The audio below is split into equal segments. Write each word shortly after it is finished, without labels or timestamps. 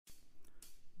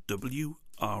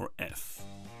WRF,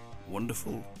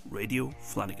 Wonderful Radio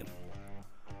Flanagan.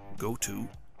 Go to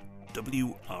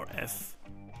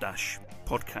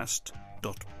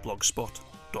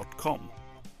wrf-podcast.blogspot.com.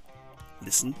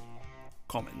 Listen,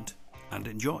 comment and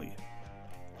enjoy.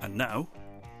 And now,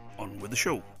 on with the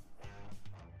show.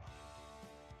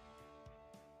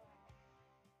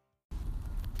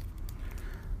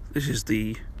 This is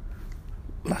the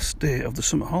last day of the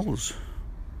summer holidays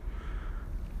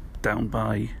down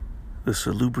by the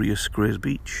salubrious Grays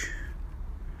Beach.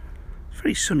 It's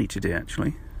very sunny today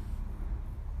actually,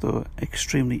 though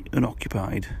extremely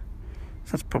unoccupied,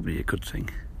 so that's probably a good thing.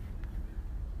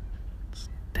 It's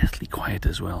deathly quiet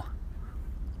as well.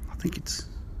 I think it's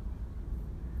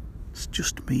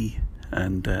just me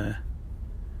and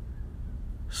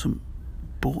some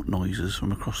boat noises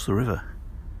from across the river.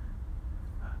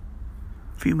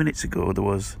 A few minutes ago there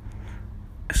was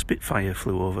a Spitfire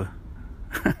flew over.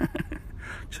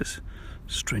 Just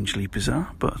strangely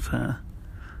bizarre, but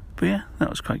yeah, that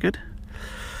was quite good.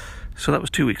 So that was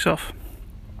 2 weeks off,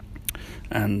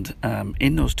 and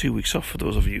in those 2 weeks off, for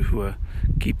those of you who are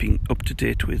keeping up to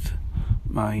date with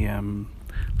my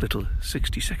little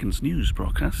 60 seconds news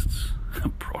broadcasts,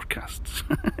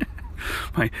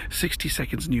 my 60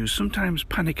 seconds news, sometimes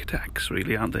panic attacks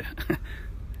really, aren't they?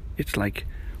 It's like,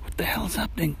 what the hell's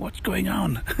happening? What's going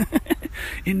on?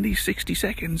 In these 60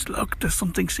 seconds, look, there's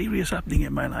something serious happening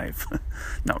in my life.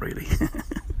 Not really.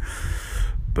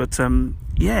 But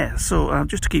yeah, so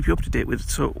just to keep you up to date with,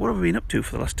 so what have I been up to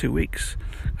for the last 2 weeks?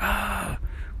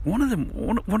 One of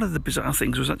the bizarre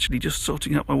things was actually just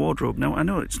sorting out my wardrobe. Now, I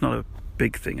know it's not a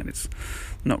big thing and it's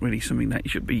not really something that you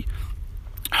should be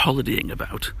holidaying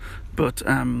about, but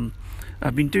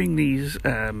I've been doing these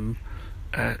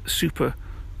super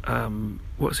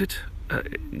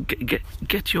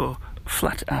get your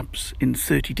flat abs in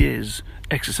 30 days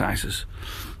exercises,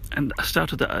 and I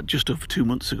started that just over 2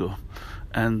 months ago.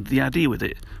 And the idea with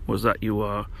it was that you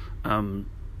are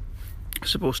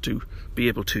supposed to be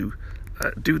able to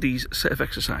do these set of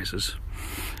exercises,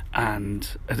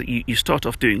 and you start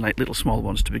off doing like little small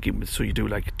ones to begin with. So you do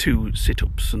like 2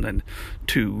 sit-ups and then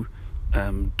 2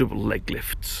 double leg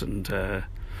lifts and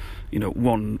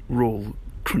 1 roll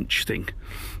crunch thing,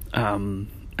 and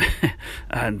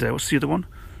what's the other one?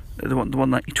 The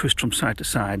one that you twist from side to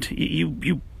side.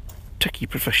 You techie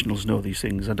professionals know these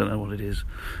things. I don't know what it is.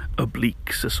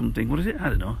 Obliques or something. What is it? I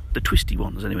don't know. The twisty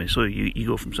ones anyway. So you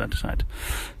go from side to side.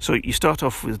 So you start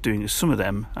off with doing some of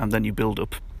them, and then you build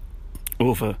up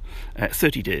over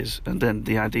 30 days. And then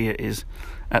the idea is,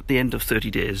 at the end of 30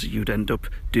 days, you'd end up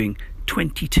doing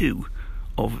 22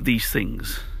 of these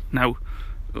things. Now,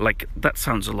 like, that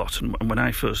sounds a lot. And when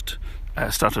I first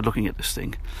started looking at this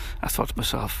thing, I thought to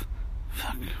myself,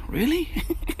 fuck, really?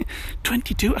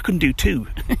 22? I couldn't do 2.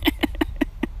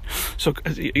 So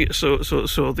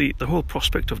the whole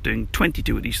prospect of doing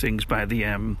 22 of these things by the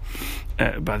end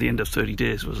of 30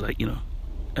 days was like,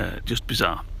 just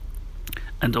bizarre,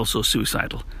 and also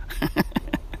suicidal.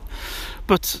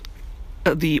 But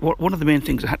one of the main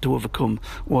things I had to overcome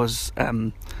was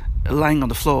lying on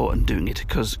the floor and doing it,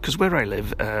 because where I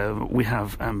live we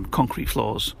have concrete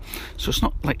floors, so it's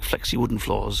not like flexi wooden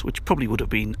floors, which probably would have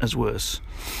been as worse,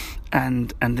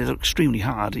 and they're extremely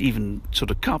hard, even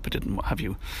sort of carpeted and what have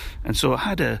you. And so I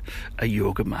had a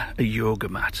yoga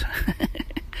mat,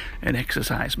 an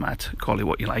exercise mat, call it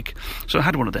what you like. So I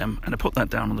had one of them, and I put that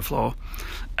down on the floor,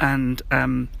 and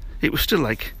it was still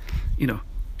like,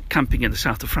 camping in the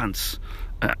south of France.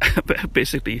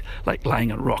 Basically like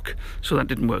lying on a rock, so that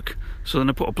didn't work. So then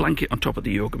I put a blanket on top of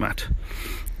the yoga mat,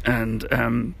 and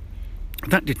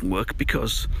that didn't work,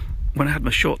 because when I had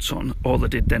my shorts on, all I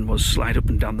did then was slide up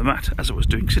and down the mat as I was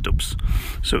doing sit-ups.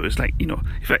 So it was like,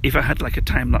 if I had like a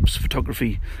time-lapse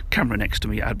photography camera next to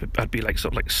me, I'd be like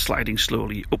sort of like sliding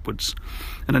slowly upwards.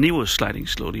 And I knew I was sliding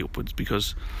slowly upwards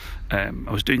because I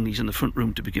was doing these in the front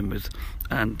room to begin with,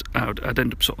 and I'd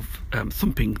end up sort of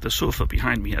thumping the sofa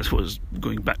behind me as I was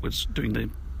going backwards doing the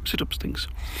sit-ups things.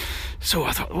 So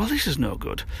I thought, well, this is no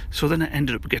good. So then I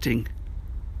ended up getting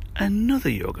another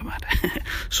yoga mat.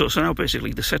 So now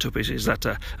basically the setup is that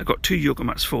I've got 2 yoga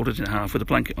mats folded in half with a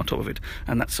blanket on top of it,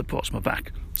 and that supports my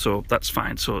back, so that's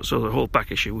fine. So the whole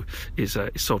back issue is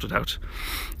sorted out.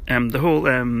 The whole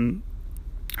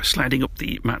sliding up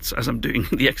the mats as I'm doing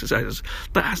the exercises,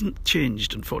 that hasn't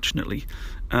changed, unfortunately.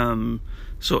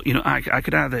 So I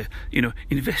could either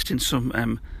invest in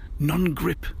some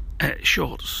non-grip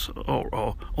shorts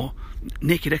or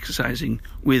naked exercising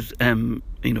with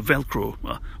Velcro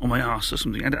on my arse or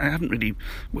something. I haven't really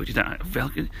worked it out.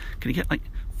 Can you get like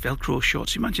Velcro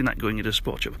shorts. Imagine that going into a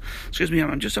sport shop. Excuse me,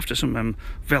 I'm just after some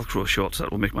Velcro shorts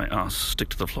that will make my arse stick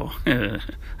to the floor.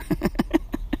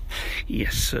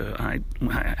 Yes, sir.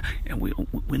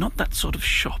 We're not that sort of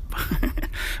shop.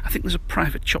 I think there's a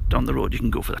private shop down the road. You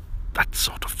can go for that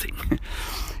sort of thing.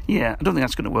 Yeah, I don't think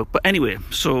that's going to work. But anyway,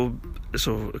 so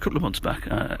a couple of months back,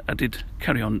 I did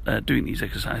carry on doing these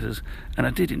exercises, and I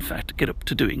did in fact get up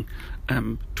to doing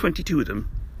 22 of them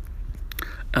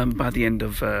by the end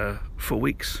of 4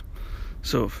 weeks.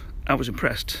 So I was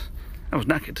impressed. I was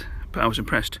knackered, but I was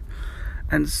impressed.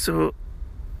 And so,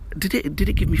 did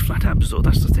it give me flat abs though?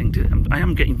 That's the thing. I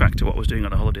am getting back to what I was doing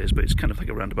on the holidays, but it's kind of like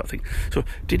a roundabout thing. So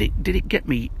did it get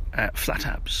me flat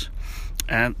abs?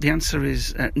 The answer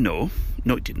is no,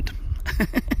 it didn't.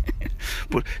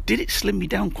 But did it slim me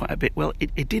down quite a bit? Well,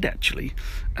 it did actually.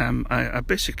 I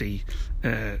basically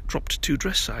dropped 2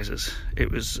 dress sizes.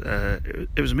 It was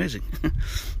amazing.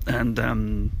 And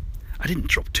I didn't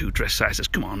drop 2 dress sizes.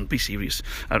 Come on, be serious.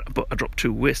 But I dropped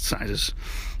 2 waist sizes.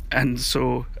 And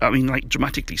so, I mean, like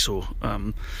dramatically so.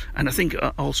 And I think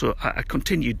also I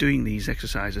continued doing these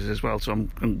exercises as well. So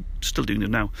I'm still doing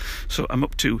them now. So I'm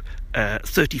up to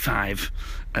 35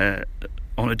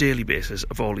 on a daily basis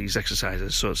of all these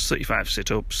exercises. So it's 35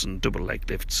 sit-ups and double leg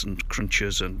lifts and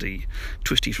crunches and the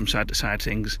twisty from side to side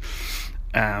things.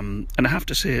 And I have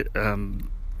to say,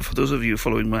 for those of you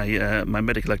following my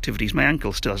medical activities, my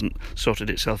ankle still hasn't sorted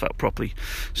itself out properly,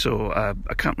 so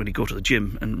I can't really go to the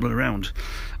gym and run around.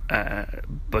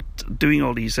 But doing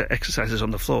all these exercises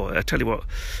on the floor, I tell you what,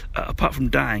 apart from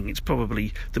dying, it's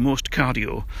probably the most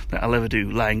cardio that I'll ever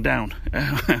do lying down,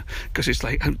 because it's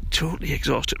like I'm totally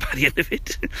exhausted by the end of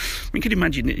it. I mean, can you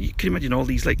imagine all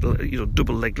these, like,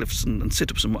 double leg lifts and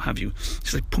sit-ups and what have you?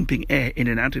 It's like pumping air in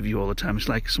and out of you all the time. It's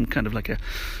like some kind of like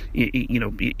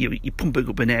you're pumping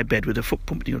up an air bed with a foot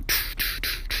pump.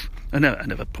 I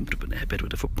never pumped up an air bed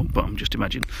with a foot pump, but I'm just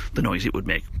imagining the noise it would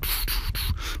make.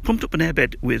 Pumped up an air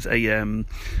bed with an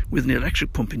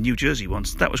electric pump in New Jersey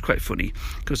once. That was quite funny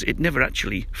because it never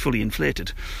actually fully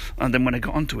inflated. And then when I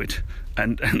got onto it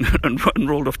and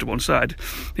rolled off to one side,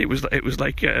 it was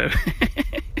like there's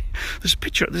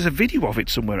a video of it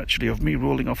somewhere actually of me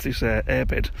rolling off this air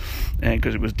bed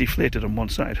because it was deflated on one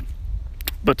side.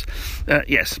 But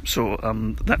yes, so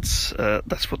that's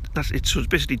it. So it's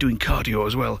basically doing cardio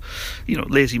as well,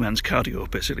 lazy man's cardio,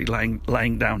 basically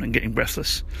lying down and getting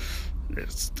breathless.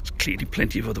 There's clearly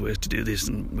plenty of other ways to do this,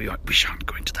 and we shan't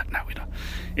go into that now.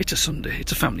 It's a Sunday,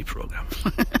 it's a family program.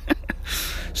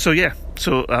 So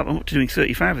I'm up to doing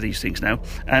 35 of these things now,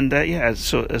 and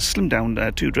so slim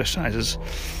down 2 dress sizes.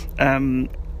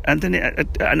 And then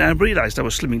I realised I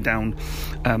was slimming down,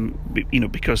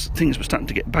 because things were starting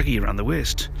to get baggy around the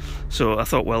waist. So I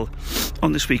thought, well,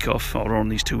 on this week off, or on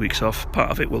these 2 weeks off, part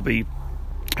of it will be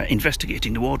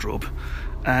investigating the wardrobe,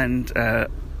 and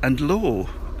lo,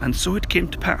 and so it came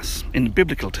to pass. In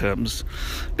biblical terms,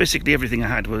 basically everything I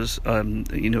had was,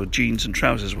 jeans and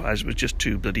trousers wise, was just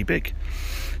too bloody big.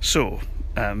 So,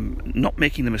 not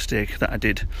making the mistake that I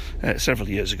did several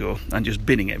years ago and just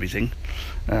binning everything,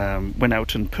 went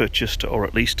out and purchased, or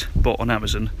at least bought on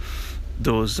Amazon,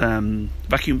 those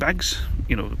vacuum bags,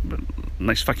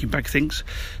 nice vacuum bag things.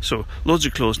 So loads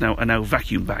of clothes now are now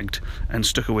vacuum bagged and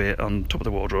stuck away on top of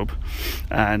the wardrobe.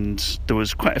 And there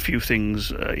was quite a few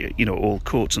things, old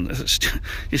coats, and this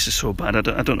is so bad. I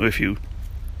don't know if you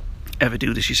ever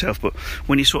do this yourself, but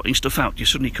when you're sorting stuff out, you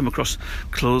suddenly come across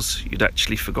clothes you'd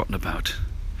actually forgotten about.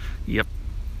 Yep,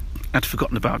 I'd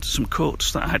forgotten about some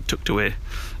coats that I had tucked away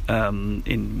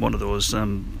in one of those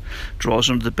drawers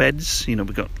under the beds. We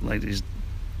got like these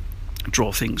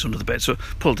drawer things under the bed, so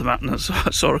pulled them out and I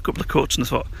saw a couple of coats and I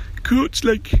thought, coats,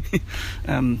 like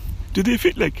do they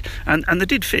fit, like? And they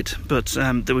did fit, but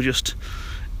they were just,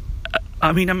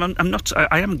 I mean,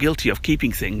 I am guilty of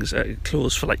keeping things,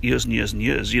 clothes, for like years and years and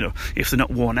years. If they're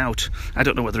not worn out. I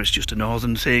don't know whether it's just a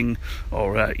northern thing,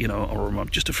 or or I'm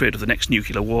just afraid of the next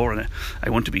nuclear war, and I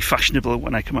want to be fashionable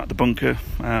when I come out of the bunker.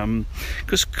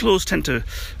 Because clothes tend to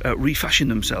refashion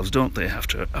themselves, don't they?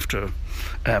 After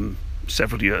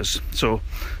several years. So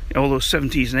all those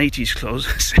 70s and 80s clothes,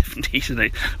 70s and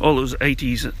 80s, all those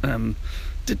 80s.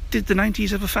 Did the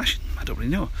 90s ever fashion? I don't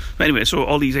really know. But anyway, so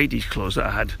all these 80s clothes that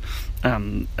I had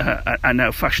are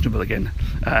now fashionable again,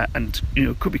 and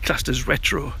could be classed as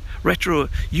retro,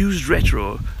 used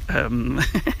retro,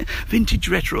 vintage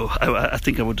retro. I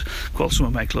think I would call some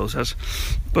of my clothes as.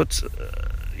 But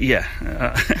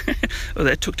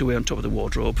they're tucked away on top of the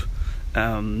wardrobe.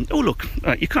 Oh look,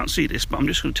 you can't see this, but I'm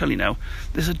just going to tell you now.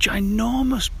 There's a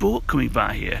ginormous boat coming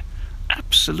by here.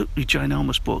 Absolutely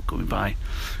ginormous boat coming by. I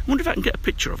wonder if I can get a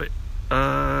picture of it.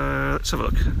 Let's have a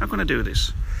look. I'm going to do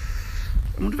this.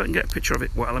 I wonder if I can get a picture of it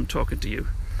while I'm talking to you.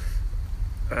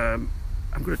 I'm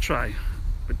going to try.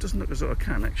 It doesn't look as though I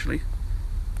can, actually.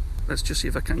 Let's just see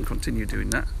if I can continue doing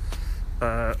that.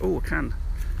 Oh, I can.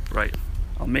 Right,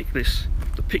 I'll make this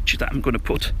the picture that I'm going to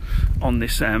put on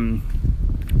this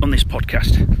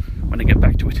podcast when I get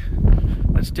back to it.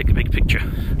 Let's take a big picture.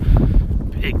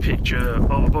 Big picture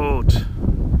of a boat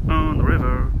on the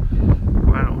river.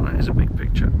 Wow, that is a big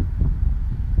picture.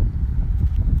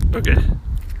 Okay.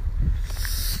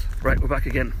 Right, we're back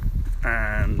again,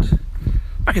 and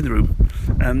back in the room.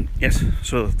 Yes,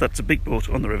 so that's a big boat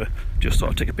on the river. Just thought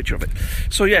I'd take a picture of it.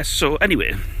 So yes, so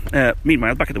anyway,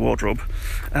 meanwhile, back at the wardrobe.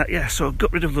 So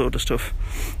got rid of a load of stuff,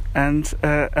 and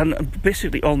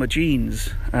basically all my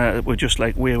jeans were just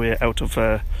like way out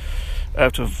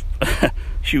of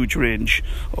huge range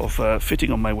of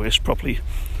fitting on my waist properly.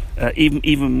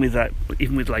 Even with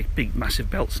like big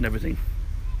massive belts and everything.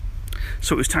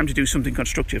 So it was time to do something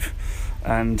constructive,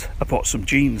 and I bought some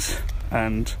jeans.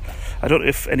 And I don't know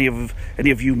if any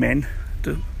of you men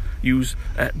use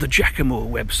the Jacamo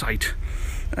website,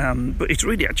 but it's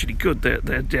really actually good.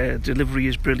 Their delivery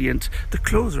is brilliant. The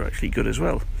clothes are actually good as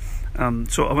well.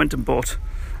 So I went and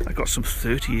I got some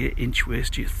 38-inch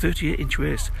waist. 38-inch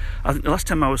waist. I think the last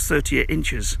time I was 38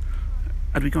 inches.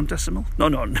 Had we gone decimal? No.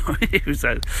 It was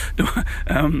the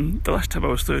last time I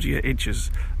was 38 inches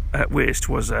at waist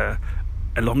was a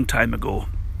long time ago.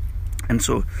 And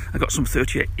so I got some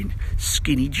 38-inch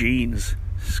skinny jeans.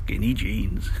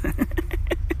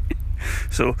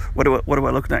 So what do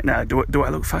I look like now? Do I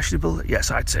look fashionable?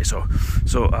 Yes, I'd say so.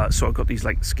 So I got these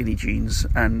like skinny jeans,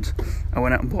 and I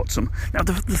went out and bought some. Now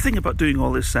the thing about doing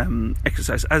all this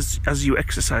exercise, as you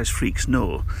exercise freaks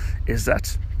know, is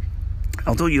that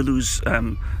although you lose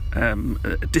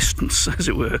distance, as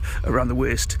it were, around the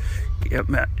waist,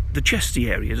 the chesty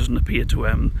area doesn't appear to,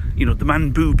 the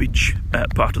man boobage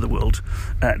part of the world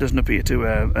doesn't appear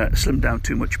to slim down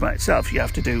too much by itself. You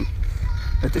have to do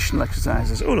additional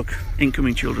exercises. Oh look,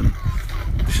 incoming children.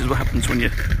 This is what happens when you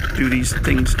do these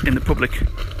things in the public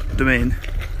domain.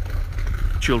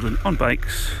 Children on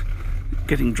bikes,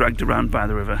 getting dragged around by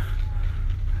the river.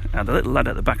 And the little lad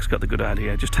at the back's got the good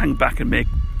idea. Just hang back and make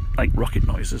like rocket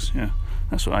noises. Yeah,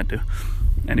 that's what I'd do.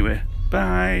 Anyway,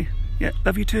 bye. Yeah,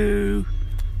 love you too.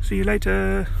 See you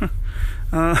later.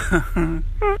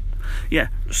 Yeah,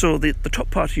 so the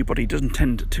top part of your body doesn't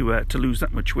tend to lose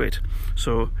that much weight.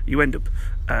 So you end up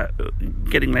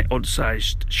getting like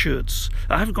odd-sized shirts.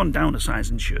 I haven't gone down a size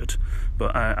in shirt,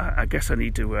 but I guess I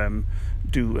need to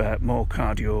do more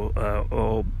cardio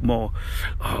or more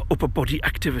upper body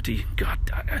activity. God,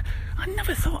 I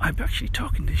never thought I'd be actually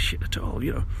talking this shit at all,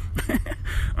 you know.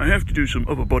 I have to do some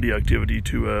upper body activity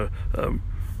to,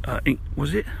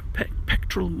 was it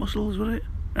pectoral muscles, was it?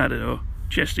 I don't know,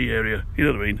 chesty area, you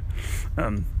know what I mean?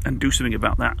 And do something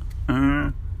about that.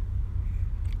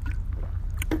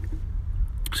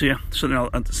 So yeah, so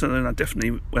then I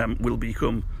definitely will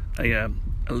become a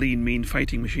lean, mean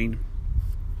fighting machine.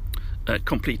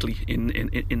 Completely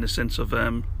in the sense of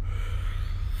I'll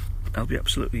be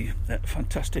absolutely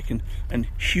fantastic and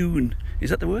hewn. Is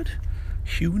that the word?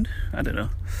 Hewn? I don't know.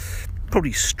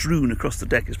 Probably strewn across the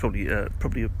deck is probably a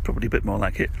bit more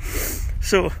like it.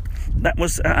 So that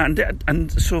was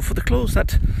and so for the clothes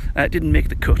that didn't make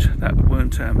the cut, that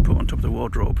weren't put on top of the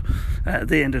wardrobe,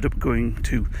 they ended up going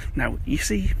to. Now you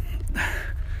see,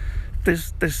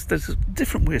 there's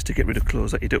different ways to get rid of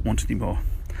clothes that you don't want anymore,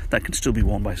 that can still be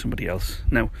worn by somebody else.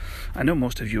 Now, I know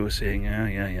most of you are saying,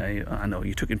 yeah, I know,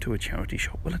 you took him to a charity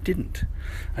shop. Well, I didn't.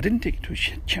 I didn't take him to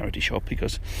a charity shop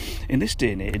because in this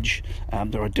day and age,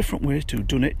 there are different ways to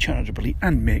donate charitably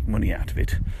and make money out of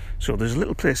it. So there's a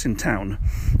little place in town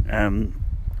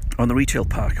on the retail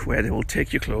park where they will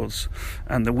take your clothes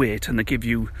and the weight, and they give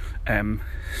you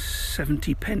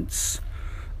 70 pence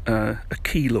a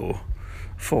kilo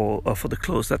for the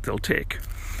clothes that they'll take.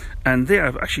 And they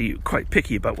are actually quite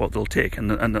picky about what they'll take,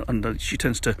 and she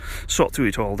tends to sort through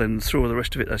it all, then throw the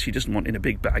rest of it that she doesn't want in a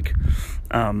big bag,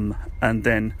 and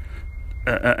then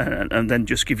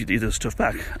just give you the other stuff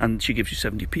back, and she gives you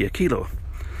 70p a kilo.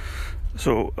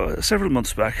 So several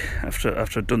months back, after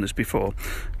I'd done this before,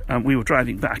 we were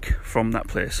driving back from that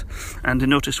place, and I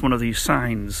noticed one of these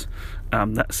signs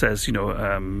that says,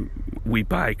 we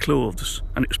buy clothes,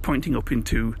 and it was pointing up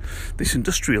into this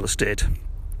industrial estate.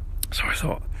 So I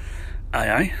thought,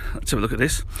 aye, let's have a look at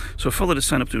this. So I followed a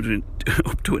sign up to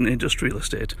an industrial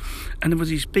estate, and there was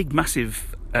these big,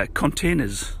 massive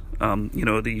containers,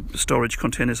 the storage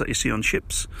containers that you see on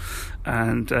ships,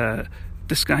 and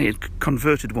this guy had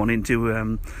converted one into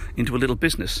a little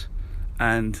business,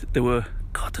 and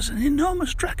there's an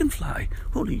enormous dragonfly.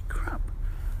 Holy crap!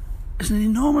 there's an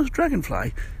enormous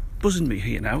dragonfly buzzing me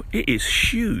here now. It is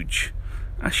huge.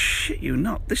 I shit you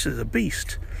not. This is a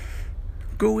beast.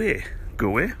 Go away. Go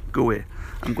away. Go away.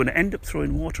 I'm going to end up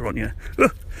throwing water on you.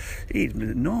 He's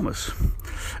enormous.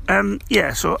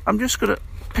 Yeah, so I'm just going to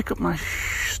pick up my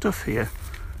stuff here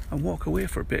and walk away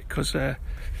for a bit, because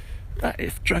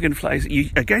if dragonflies,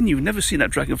 you've never seen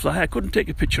that dragonfly. I couldn't take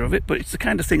a picture of it, but it's the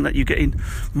kind of thing that you get in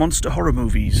monster horror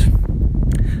movies.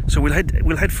 So we'll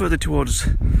head further towards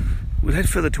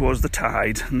the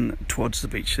tide and towards the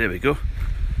beach. There we go.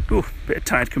 Oh, bit of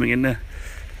tide coming in there.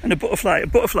 And a butterfly.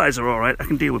 Butterflies are all right. I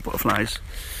can deal with butterflies.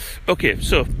 Okay,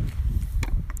 so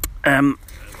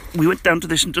we went down to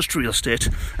this industrial estate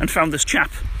and found this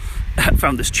chap.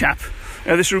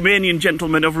 This Romanian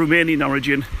gentleman of Romanian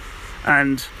origin,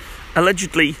 and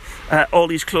allegedly all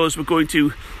these clothes were going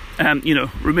to,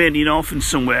 Romanian orphans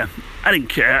somewhere. I didn't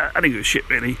care. I didn't give a shit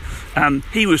really.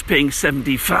 He was paying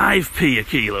 75p a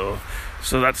kilo,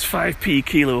 so that's 5p a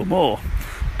kilo more.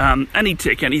 And he'd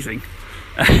take anything.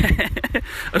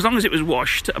 As long as it was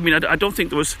washed. I mean, I don't think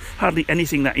there was hardly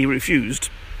anything that he refused.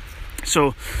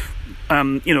 So,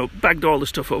 bagged all the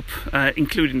stuff up,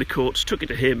 including the coats, took it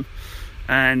to him,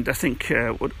 and I think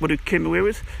what it came away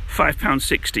with,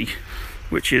 £5.60,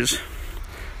 which is,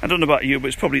 I don't know about you, but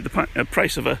it's probably the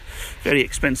price of a very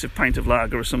expensive pint of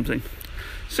lager or something.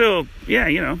 So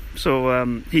yeah,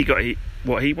 so he got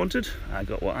what he wanted, I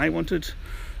got what I wanted.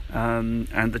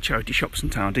 And the charity shops in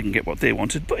town didn't get what they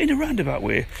wanted, but in a roundabout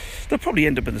way, they'll probably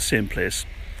end up in the same place.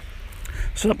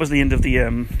 So that was the end of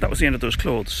those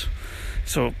clothes.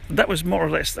 So that was more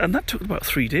or less, and that took about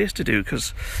 3 days to do,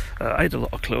 because I had a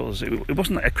lot of clothes. It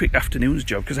wasn't like a quick afternoon's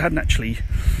job, because I hadn't actually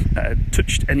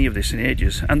touched any of this in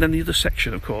ages. And then the other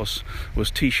section, of course,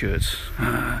 was t-shirts.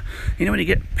 When you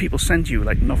get people send you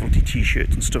like novelty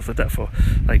t-shirts and stuff like that for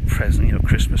like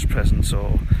Christmas presents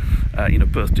or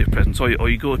birthday presents, or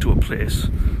you go to a place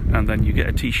and then you get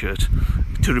a t-shirt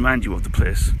to remind you of the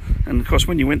place. And of course,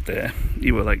 when you went there,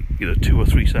 you were like 2 or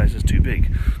 3 sizes too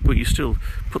big, but you still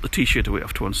put the t-shirt away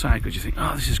off to one side because you think,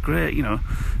 oh, this is great,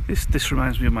 this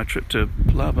reminds me of my trip to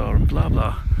blah blah and blah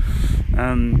blah.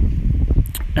 And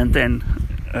then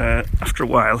after a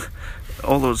while,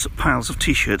 all those piles of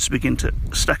t-shirts begin to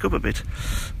stack up a bit,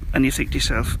 and you think to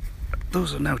yourself,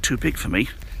 those are now too big for me.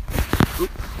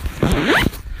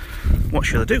 What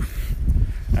should I do?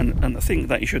 And the thing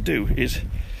that you should do is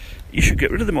you should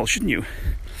get rid of them all, shouldn't you?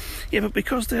 Yeah, but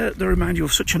because they remind you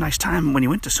of such a nice time when you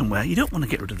went to somewhere, you don't want to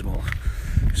get rid of them all.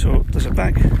 So there's a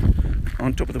bag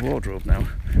on top of the wardrobe now,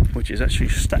 which is actually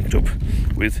stacked up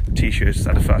with t-shirts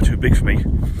that are far too big for me.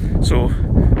 So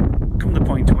come the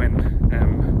point when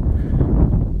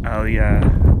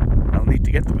I'll need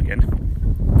to get them again,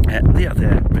 they are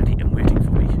there ready and waiting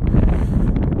for me.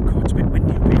 God, it's a bit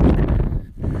windy up here, isn't it?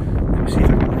 Let me see if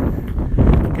I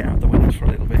can get out the windows for a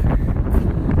little bit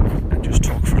and just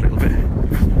talk for a little bit.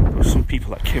 There were some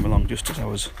people that came along just as I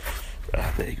was.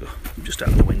 There you go. I'm just out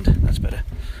of the wind. That's better.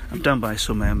 I'm down by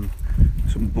some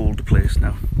boulder place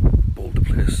now. Boulder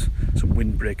place. Some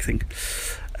windbreak thing.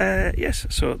 Yes.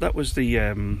 So that was the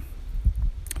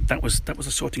that was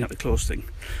the sorting out the clothes thing,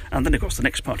 and then of course the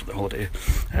next part of the holiday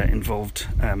involved,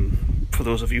 for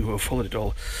those of you who have followed it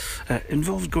all,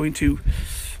 involved going to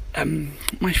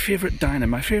my favourite diner,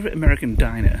 my favourite American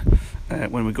diner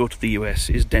when we go to the US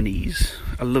is Denny's.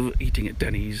 I love eating at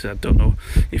Denny's. I don't know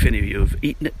if any of you have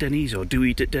eaten at Denny's or do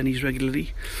eat at Denny's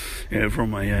regularly.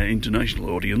 From my international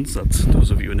audience, that's those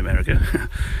of you in America.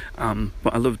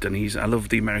 But I love Denny's. I love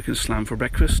the American slam for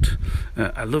breakfast.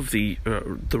 I love the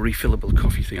refillable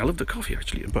coffee thing. I love the coffee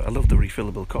actually, but I love the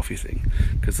refillable coffee thing,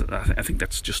 because I think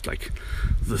that's just like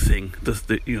the thing,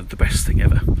 the best thing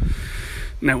ever.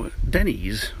 Now,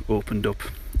 Denny's opened up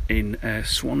in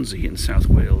Swansea in South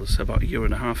Wales about 1.5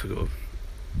 years ago,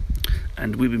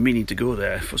 and we've been meaning to go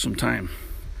there for some time,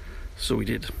 so we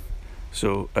did.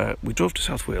 So we drove to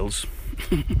South Wales.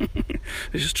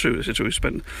 This is true. We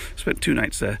spent 2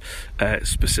 nights there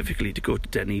specifically to go to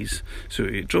Denny's. So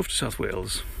we drove to South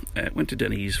Wales, went to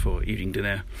Denny's for evening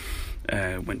dinner,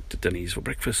 went to Denny's for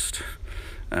breakfast.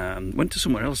 Went to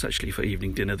somewhere else actually for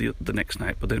evening dinner the next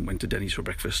night, but then went to Denny's for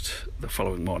breakfast the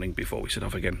following morning before we set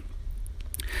off again.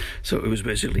 So it was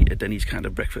basically a Denny's kind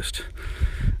of breakfast.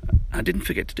 I didn't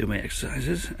forget to do my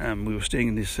exercises. We were staying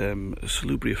in this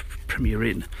salubrious Premier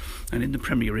Inn, and in the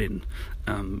Premier Inn,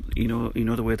 you know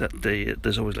the way that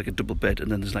there's always like a double bed, and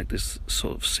then there's like this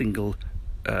sort of single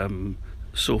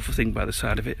sofa thing by the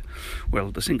side of it.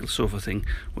 Well, the single sofa thing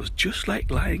was just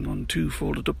like lying on 2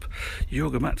 folded up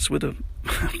yoga mats with a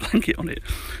blanket on it.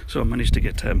 So I managed to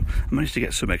get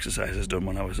some exercises done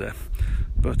when I was there.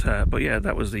 But yeah,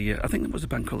 that was the I think it was the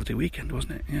bank holiday weekend,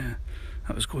 wasn't it? Yeah,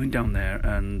 I was going down there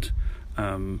and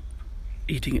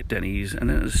eating at Denny's, and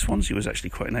then Swansea was actually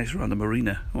quite nice around the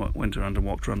marina. Went around and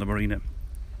walked around the marina,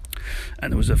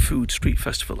 and there was a food street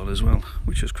festival on as well,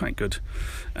 which was quite good.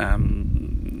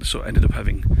 So I ended up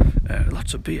having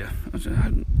lots of beer.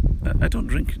 I don't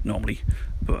drink normally,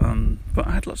 but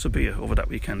I had lots of beer over that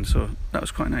weekend, so that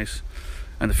was quite nice,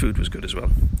 and the food was good as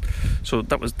well. So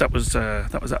that was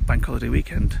that bank holiday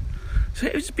weekend. So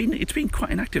it's been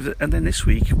quite inactive. And then this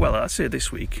week, well, I say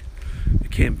this week, we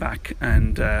came back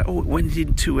and went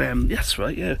into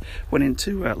went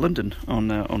into London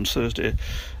on Thursday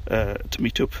to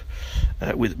meet up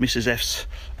with Mrs. F's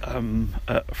a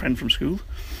friend from school.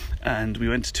 And we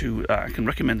went to, I can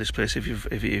recommend this place if you're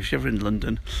ever in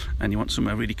London and you want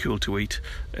somewhere really cool to eat.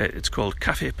 It's called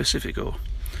Cafe Pacifico.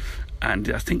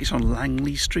 And I think it's on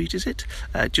Langley Street, is it?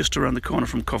 Just around the corner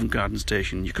from Covent Garden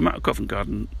Station. You come out of Covent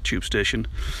Garden Tube Station,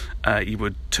 you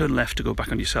would turn left to go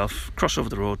back on yourself, cross over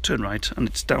the road, turn right, and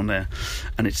it's down there.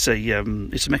 And it's a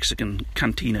Mexican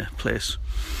cantina place.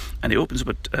 And it opens up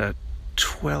at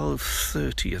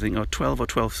 12:30, I think, or 12 or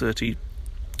 12:30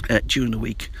 during the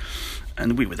week.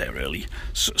 And we were there early,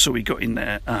 so we got in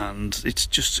there, and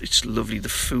it's lovely. The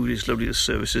food is lovely, the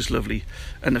service is lovely,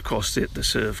 and of course they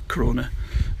serve Corona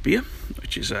beer,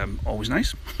 which is always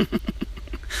nice.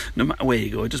 No matter where you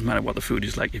go, it doesn't matter what the food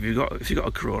is like. If you got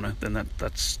a Corona, then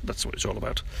that's what it's all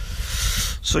about.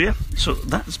 So yeah, so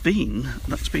that's been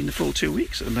the full 2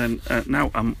 weeks, and then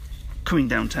now I'm coming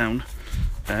downtown.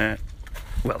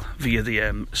 Via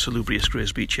the salubrious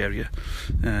Grays Beach area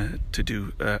to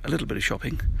do a little bit of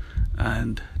shopping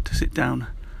and to sit down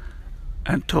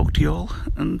and talk to you all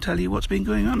and tell you what's been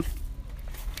going on.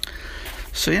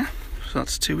 So yeah, so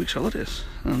that's 2 weeks holidays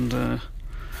and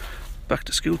back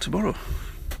to school tomorrow.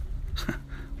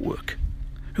 Work.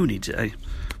 Who needs it, eh?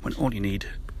 When all you need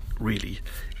really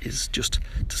is just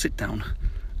to sit down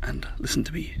and listen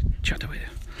to me chat away.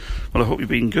 Well, I hope you've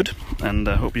been good, and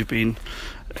I hope you've been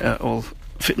all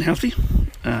fit and healthy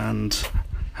and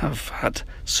have had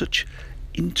such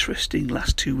interesting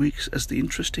last 2 weeks as the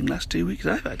interesting last 2 weeks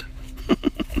I've had.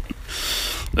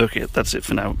 Okay, that's it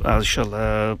for now. I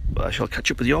shall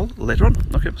catch up with you all later on.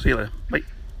 Okay, see you later. Bye.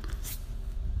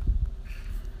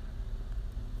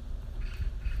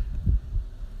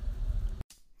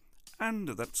 And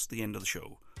that's the end of the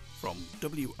show from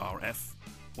WRF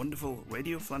Wonderful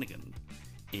Radio Flanagan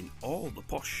in all the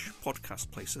posh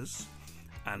podcast places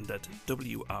and at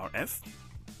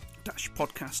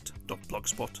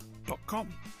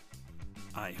wrf-podcast.blogspot.com.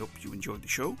 I hope you enjoyed the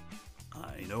show.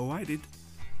 I know I did.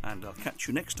 And I'll catch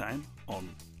you next time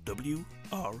on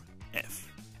WRF.